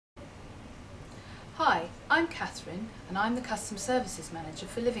Hi, I'm Catherine and I'm the Customer Services Manager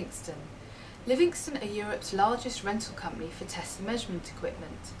for Livingston. Livingston are Europe's largest rental company for test and measurement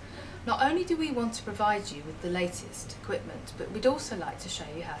equipment. Not only do we want to provide you with the latest equipment, but we'd also like to show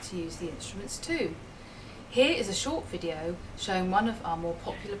you how to use the instruments too. Here is a short video showing one of our more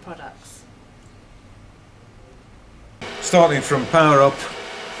popular products. Starting from power up,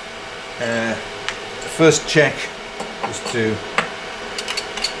 the first check is to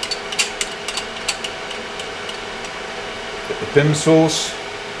get the PIM source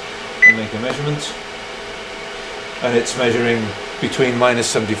and make a measurement, and it's measuring between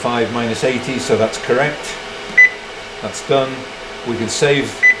 -75 -80, so that's correct. That's done. We can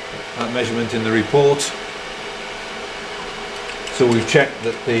save that measurement in the report. So we've checked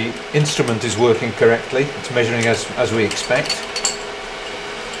that the instrument is working correctly, it's measuring as we expect.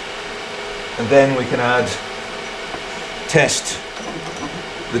 And then we can test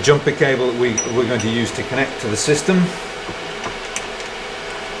the jumper cable that we're going to use to connect to the system.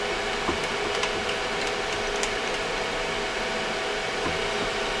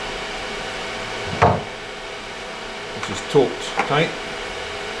 Which is torqued tight.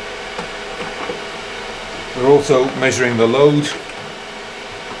 We're also measuring the load,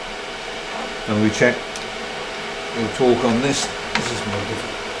 and we check the torque on this.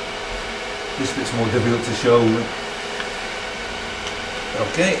 This bit's more difficult to show.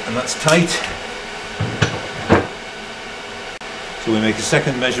 Okay, and that's tight. So we make a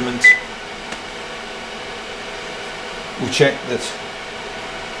second measurement. We check that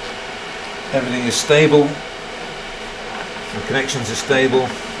everything is stable, the connections are stable.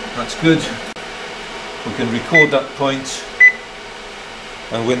 That's good. We can record that point,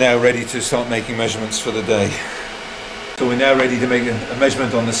 and we're now ready to start making measurements for the day. So we're now ready to make a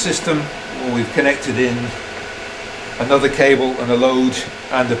measurement on the system. We've connected in another cable and a load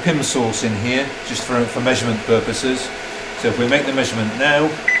and a PIM source in here, just for measurement purposes. So if we make the measurement now,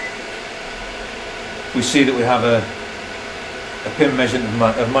 we see that we have a PIM measurement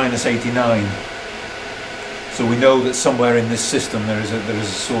of -89. So we know that somewhere in this system there is a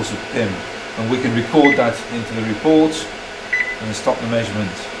source of PIM. And we can record that into the report and stop the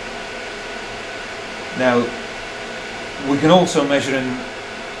measurement. Now, we can also measure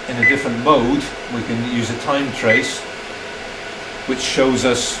in a different mode. We can use a time trace, which shows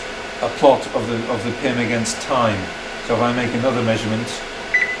us a plot of the PIM against time. So if I make another measurement,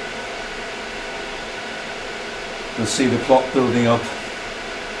 you'll see the plot building up.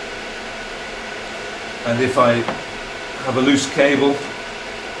 And if I have a loose cable,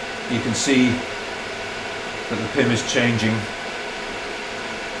 you can see that the PIM is changing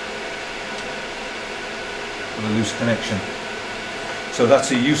with a loose connection. So that's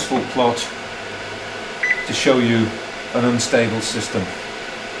a useful plot to show you an unstable system.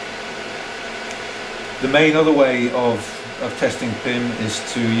 The main other way of testing PIM is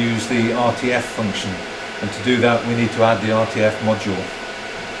to use the RTF function, and to do that we need to add the RTF module.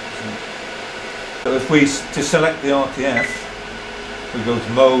 So if to select the RTF, we go to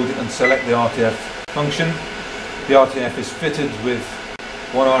mode and select the RTF function. The RTF is fitted with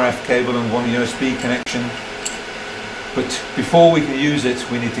one RF cable and one USB connection, but before we can use it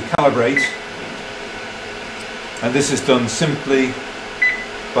we need to calibrate, and this is done simply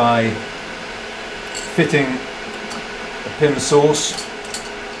by fitting a PIM source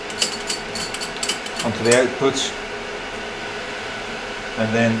onto the output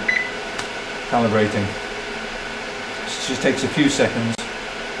and then calibrating. It just takes a few seconds.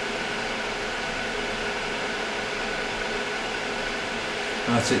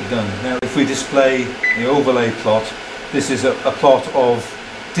 And that's it done. Now if we display the overlay plot, this is a plot of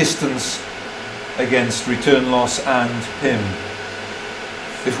distance against return loss and PIM.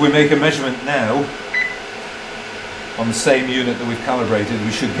 If we make a measurement now on the same unit that we've calibrated,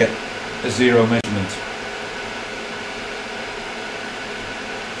 we should get a zero measurement.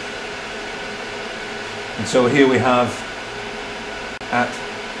 And so here we have at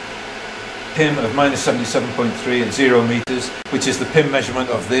PIM of -77.3 at 0 meters, which is the PIM measurement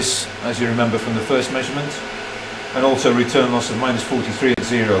of this, as you remember from the first measurement, and also return loss of -43 at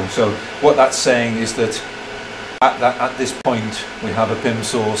 0. So what that's saying is that at this point we have a PIM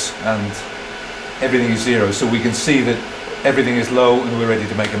source and everything is 0. So we can see that everything is low and we're ready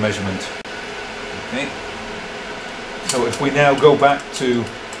to make a measurement. Okay. So if we now go back to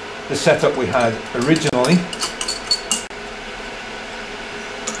the setup we had originally,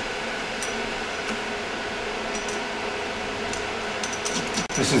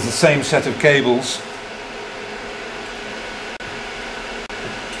 this is the same set of cables.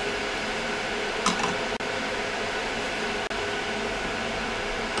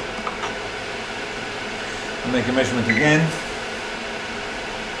 and make a measurement again.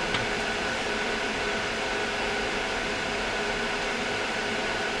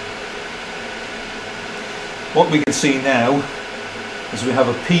 What we can see now is we have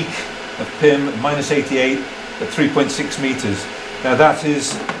a peak of PIM at -88 at 3.6 meters. Now that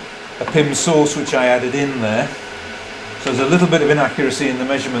is a PIM source which I added in there, so there's a little bit of inaccuracy in the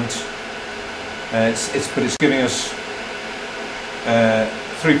measurement, but it's giving us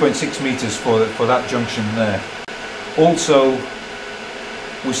 3.6 meters for that junction there. Also,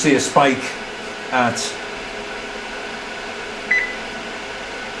 we see a spike at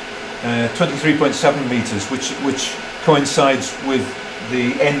 23.7 meters, which coincides with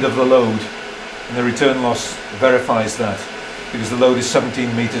the end of the load, and the return loss verifies that because the load is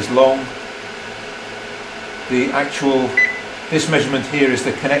 17 meters long. This measurement here is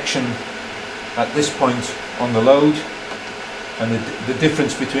the connection at this point on the load, and the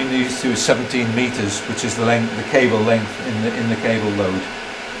difference between these two is 17 meters, which is the cable length in the cable load.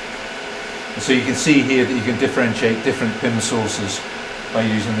 And so you can see here that you can differentiate different PIM sources by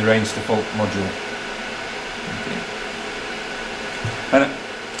using the range default module. Okay. And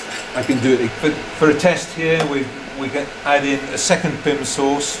I can do it for a test here. We can add in a second PIM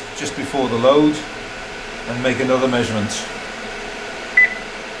source just before the load and make another measurement.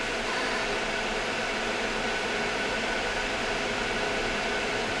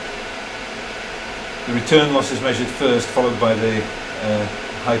 The return loss is measured first, followed by the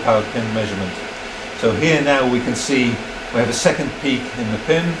high-powered PIM measurement. So here now we can see we have a second peak in the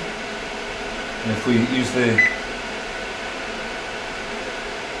PIM, and if we use the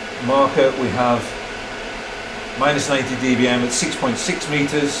marker, we have -90 dBm at 6.6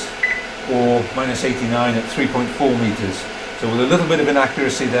 meters or -89 at 3.4 meters. So with a little bit of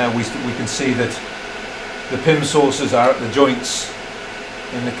inaccuracy there, we can see that the PIM sources are at the joints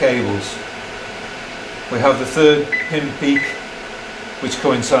in the cables. We have the third PIM peak, which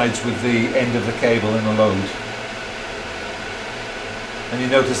coincides with the end of the cable in the load. And you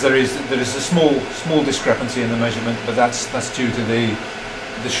notice there is a small discrepancy in the measurement, but that's due to the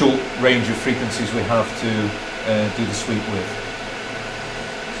short range of frequencies we have to do the sweep with.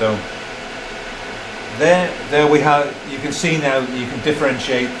 So there we have. You can see now you can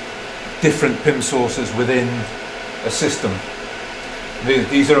differentiate different PIM sources within a system.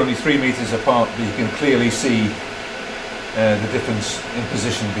 These are only 3 meters apart, but you can clearly see the difference in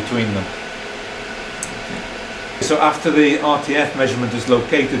position between them. So after the RTF measurement has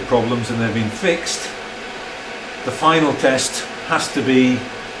located problems and they've been fixed, the final test has to be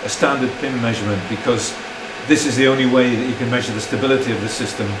a standard PIM measurement, because this is the only way that you can measure the stability of the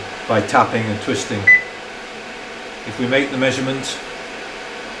system, by tapping and twisting. If we make the measurement,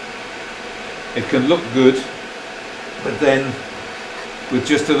 it can look good, but then with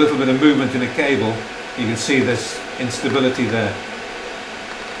just a little bit of movement in a cable, you can see this instability there.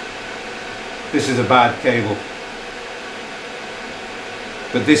 This is a bad cable.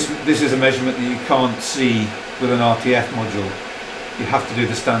 But this is a measurement that you can't see with an RTF module. You have to do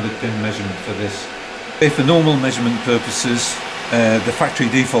the standard PIM measurement for this. For normal measurement purposes, the factory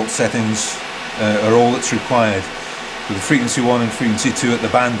default settings are all that's required, with the frequency 1 and frequency 2 at the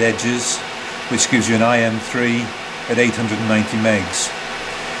band edges, which gives you an IM3 at 890 megs.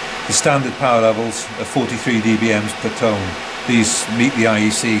 The standard power levels are 43 dBms per tone. These meet the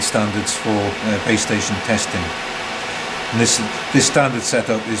IEC standards for base station testing. And this standard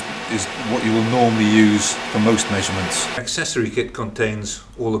setup is what you will normally use for most measurements. The accessory kit contains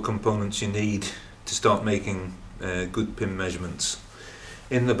all the components you need to start making good PIM measurements.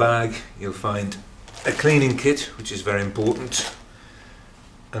 In the bag you'll find a cleaning kit, which is very important,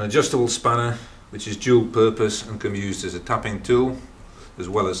 an adjustable spanner, which is dual purpose and can be used as a tapping tool as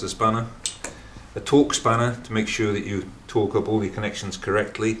well as the spanner, a torque spanner to make sure that you torque up all your connections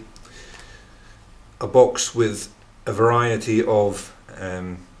correctly, a box with a variety of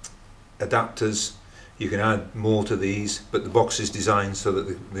adapters. You can add more to these, but the box is designed so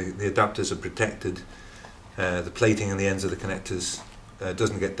that the adapters are protected. The plating on the ends of the connectors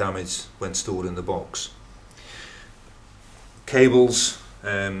doesn't get damaged when stored in the box. Cables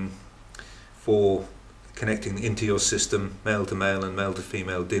for connecting into your system, male to male and male to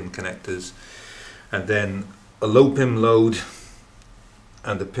female DIN connectors, and then a low PIM load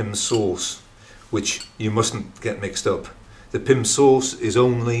and a PIM source, which you mustn't get mixed up. The PIM source is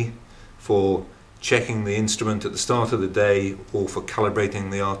only for checking the instrument at the start of the day or for calibrating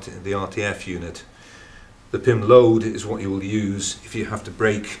the RTF unit. The PIM load is what you will use if you have to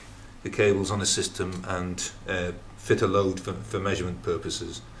break the cables on a system and fit a load for measurement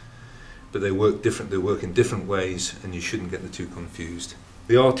purposes. But they work in different ways, and you shouldn't get the two confused.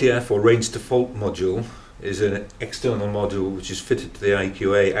 The RTF or range default module is an external module which is fitted to the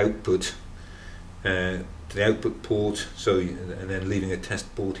IQA output, to the output port, and then leaving a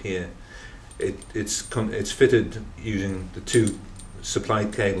test port here. It's fitted using the two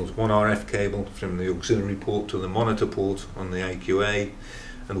supplied cables, one RF cable from the auxiliary port to the monitor port on the IQA,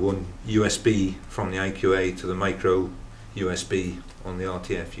 and one USB from the IQA to the micro USB on the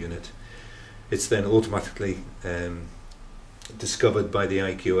RTF unit. It's then automatically discovered by the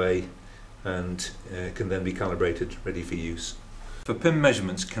IQA and can then be calibrated, ready for use. For PIM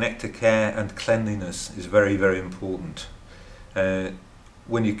measurements, connector care and cleanliness is very, very important.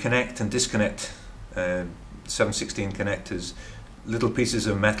 When you connect and disconnect 716 connectors, little pieces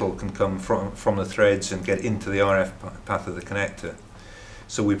of metal can come from the threads and get into the RF path of the connector.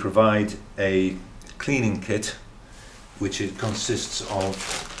 So we provide a cleaning kit, which consists of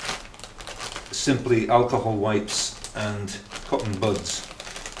simply alcohol wipes and cotton buds.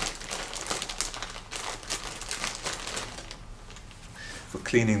 For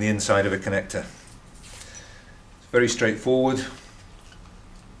cleaning the inside of a connector. It's very straightforward.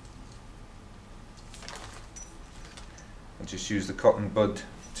 I just use the cotton bud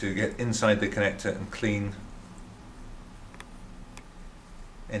to get inside the connector and clean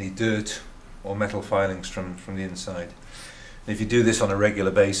any dirt or metal filings from the inside. And if you do this on a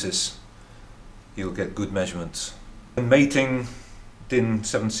regular basis, you'll get good measurements. When mating DIN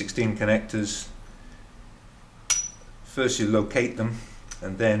 716 connectors, first you locate them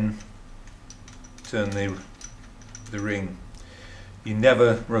and then turn the ring. You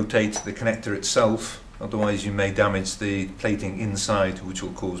never rotate the connector itself, otherwise you may damage the plating inside, which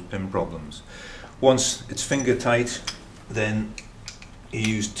will cause PIM problems. Once it's finger tight, then you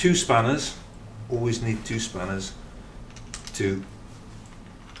use two spanners, always need two spanners, to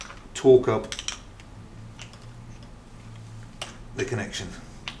torque up the connection.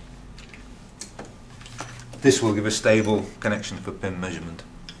 This will give a stable connection for PIM measurement.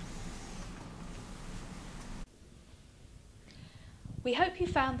 We hope you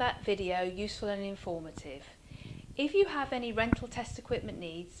found that video useful and informative. If you have any rental test equipment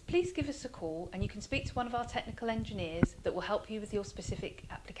needs, please give us a call and you can speak to one of our technical engineers that will help you with your specific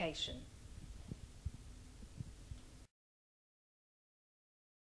application.